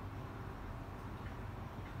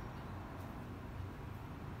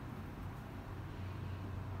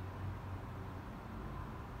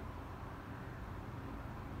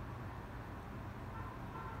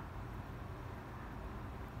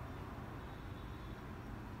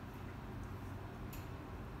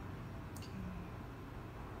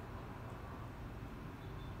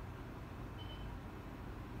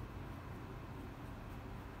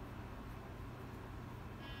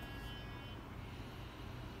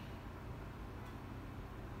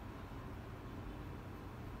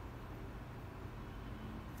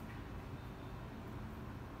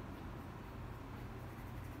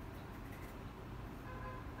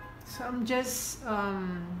 So I'm just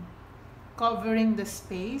covering the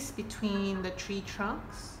space between the tree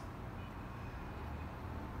trunks.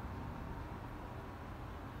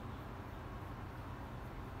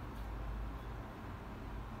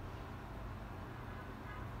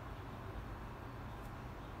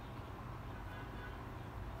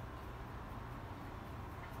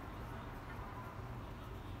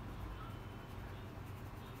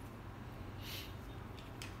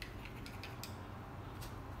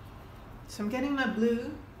 So I'm getting my blue,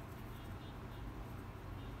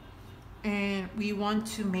 and we want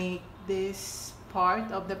to make this part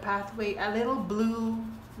of the pathway a little blue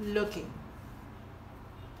looking.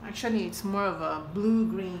 Actually, it's more of a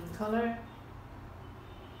blue-green color.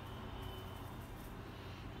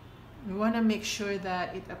 We want to make sure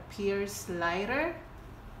that it appears lighter.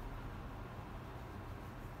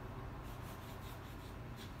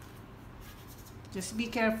 Just be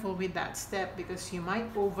careful with that step because you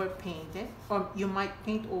might overpaint it, or you might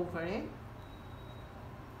paint over it.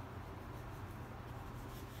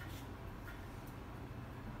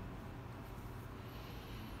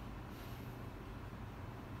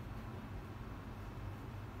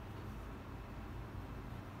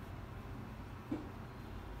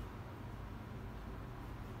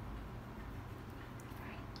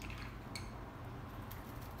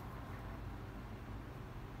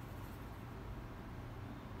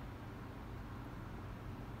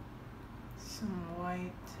 Some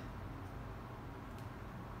white.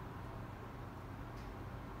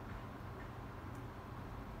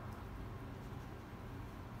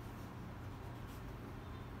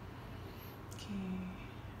 Okay,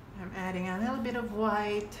 I'm adding a little bit of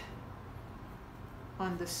white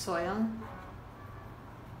on the soil.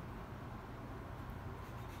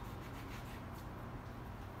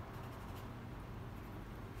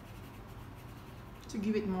 To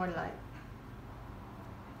give it more light.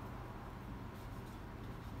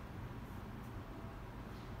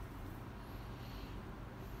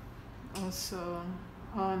 Also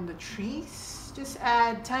on the trees, just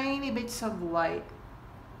add tiny bits of white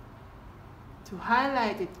to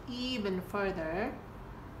highlight it even further.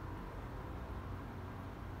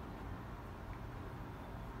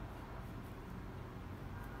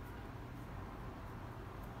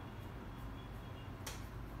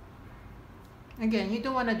 Again, you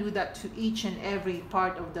don't want to do that to each and every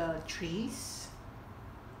part of the trees.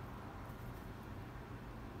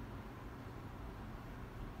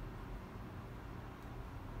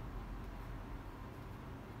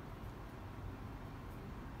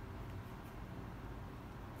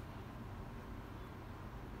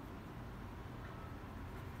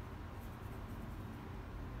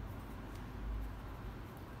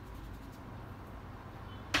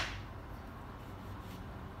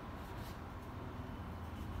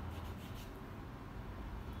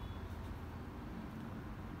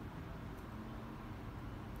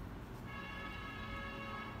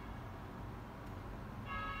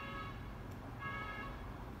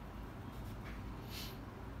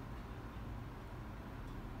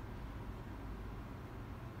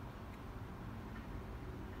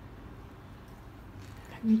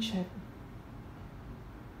 Let me check.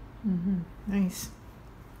 Nice.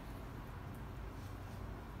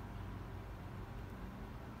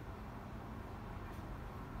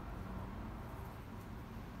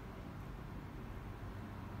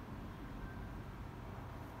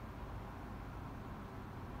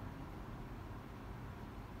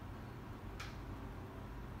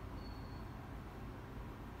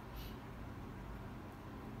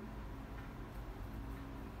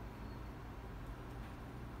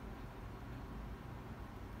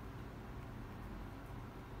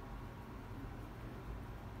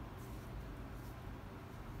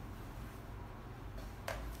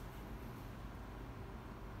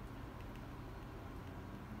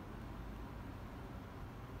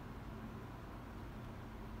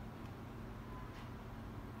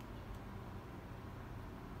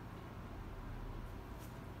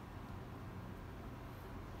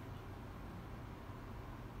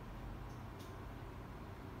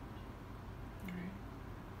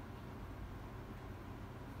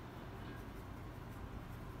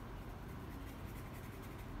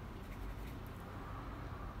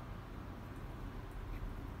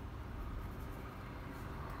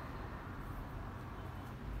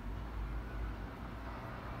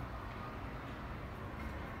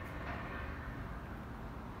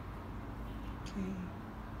 Okay.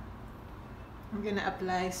 I'm gonna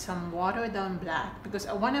apply some watered down black because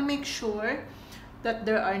I want to make sure that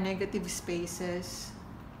there are negative spaces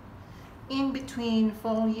in between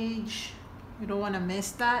foliage. You don't want to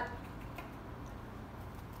miss that.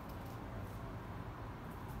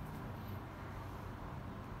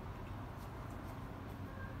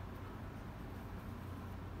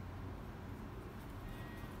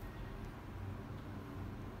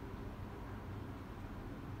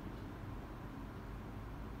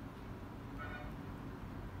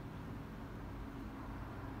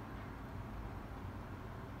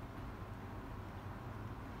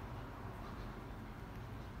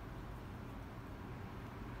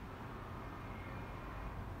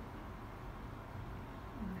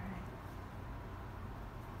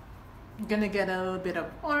 I'm gonna get a little bit of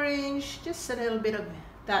orange, just a little bit of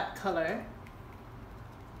that color.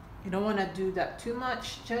 You don't want to do that too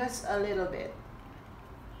much, just a little bit.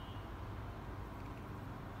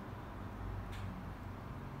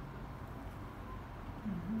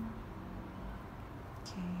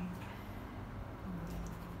 Okay.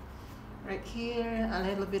 Right here, a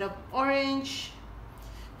little bit of orange.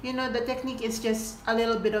 You know, the technique is just a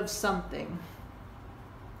little bit of something.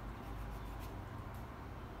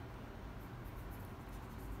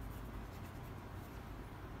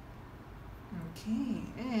 Okay,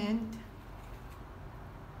 and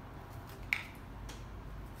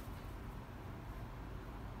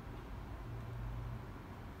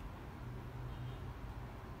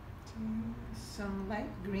some light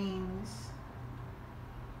greens.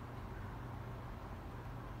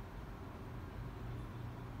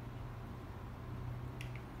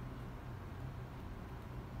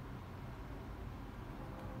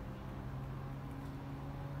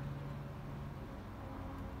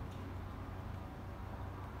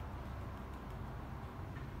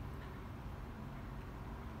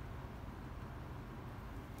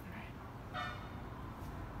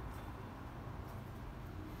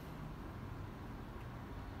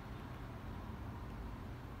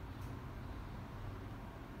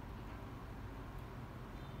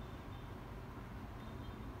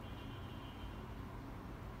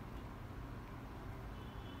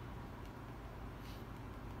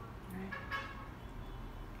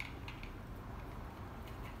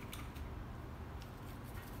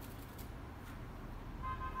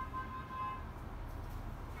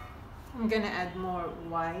 I'm gonna add more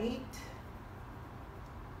white.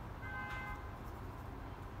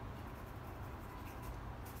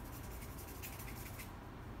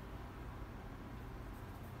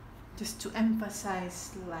 Just to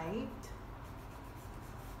emphasize light.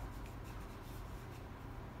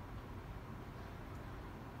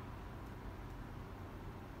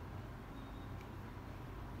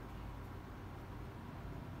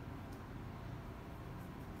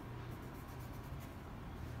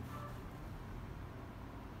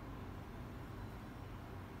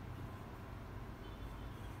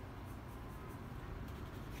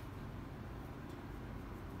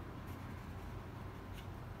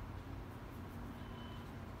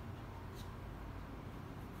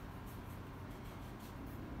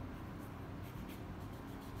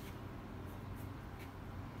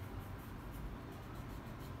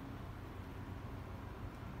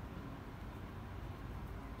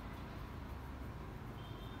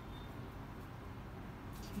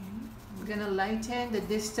 I'm gonna lighten the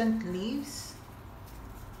distant leaves,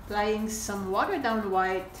 applying some watered down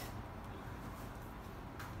white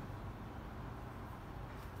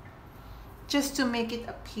just to make it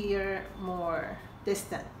appear more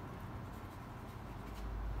distant.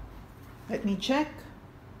 Let me check.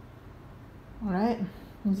 All right,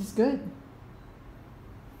 this is good.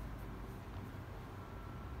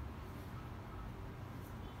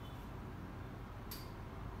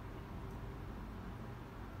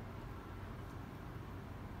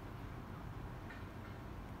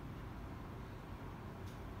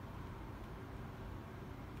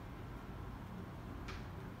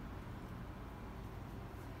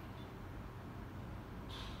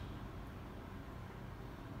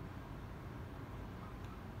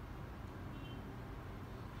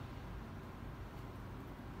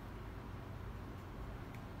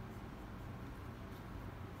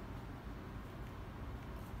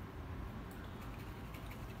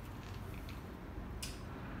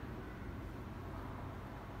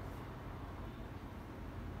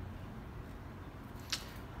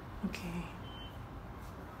 Okay.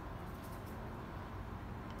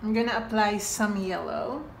 I'm gonna apply some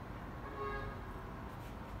yellow.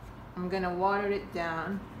 I'm gonna water it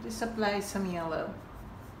down. Just apply some yellow.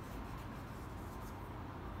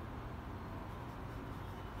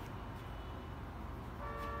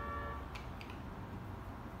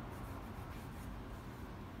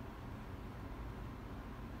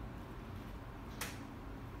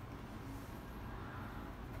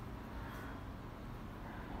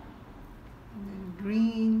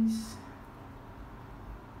 Greens.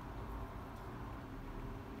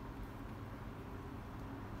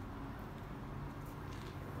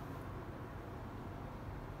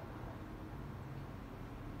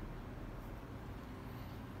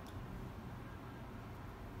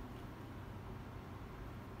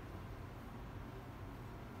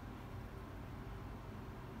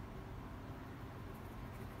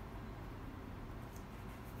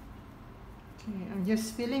 Okay, I'm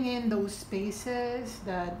just filling in those spaces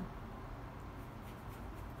that.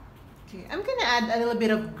 Okay, I'm gonna add a little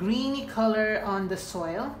bit of greeny color on the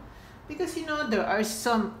soil. because you know there are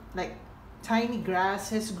some like tiny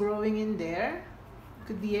grasses growing in there.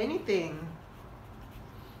 Could be anything.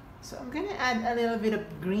 So I'm gonna add a little bit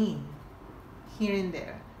of green here and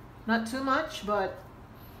there. Not too much, but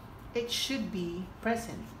it should be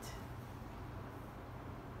present.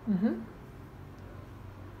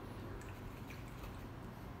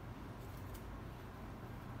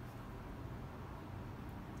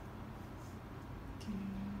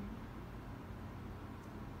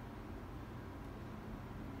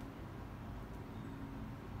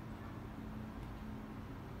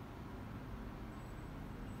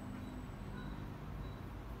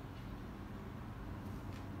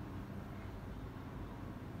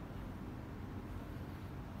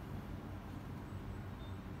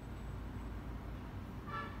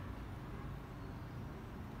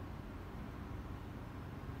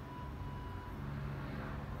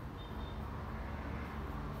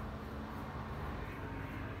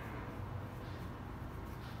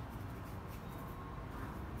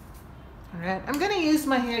 Alright, I'm gonna use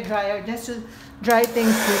my hair dryer just to dry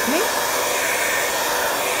things quickly.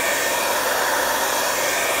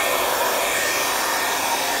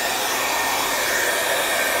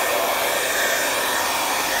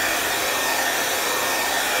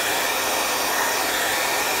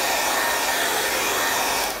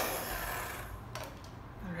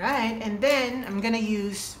 Alright, and then I'm gonna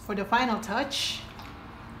use, for the final touch,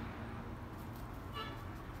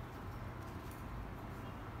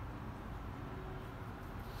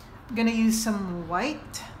 I'm gonna use some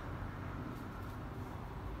white.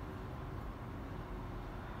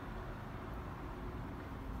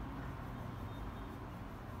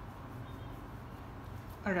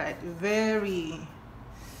 All right, very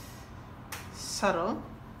subtle.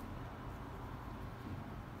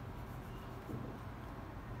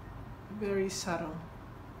 Very subtle.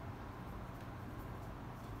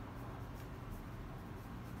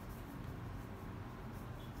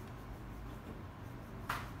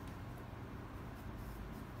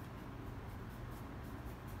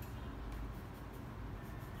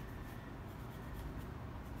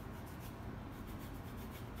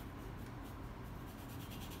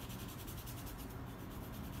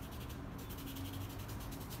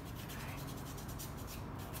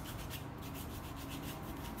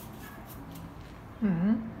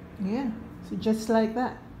 Yeah, so just like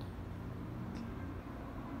that.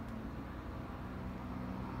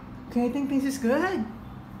 Okay, I think this is good.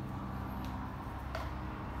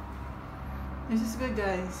 This is good,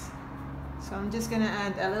 guys. So I'm just gonna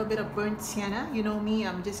add a little bit of burnt sienna. You know me,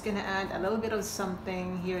 I'm just gonna add a little bit of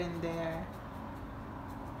something here and there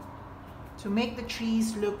to make the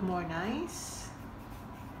trees look more nice.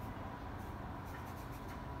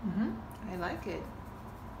 I like it.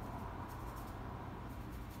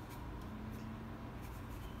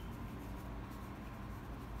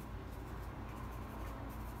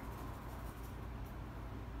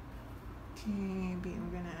 Okay, maybe I'm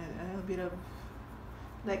gonna add a little bit of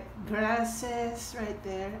like grasses right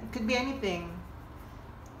there. It could be anything,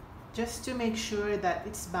 just to make sure that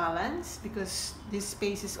it's balanced, because this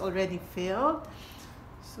space is already filled.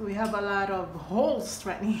 So we have a lot of holes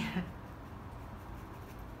right here.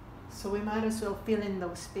 So we might as well fill in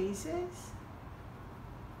those spaces.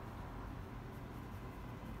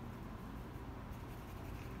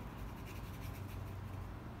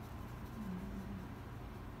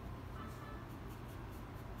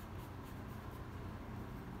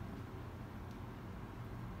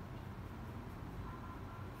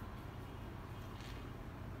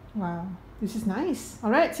 Wow, this is nice.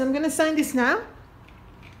 All right, so I'm gonna sign this now.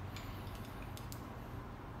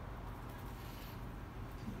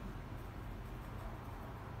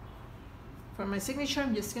 For my signature,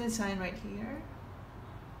 I'm just gonna sign right here.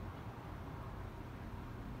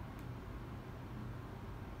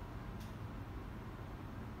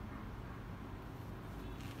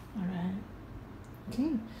 All right.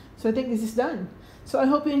 Okay, so I think this is done. So I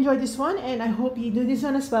hope you enjoyed this one, and I hope you do this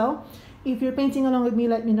one as well. If you're painting along with me,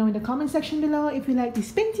 let me know in the comment section below. If you like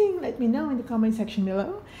this painting, let me know in the comment section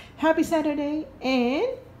below. Happy Saturday, and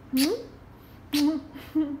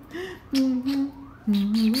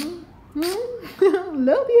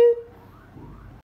love you.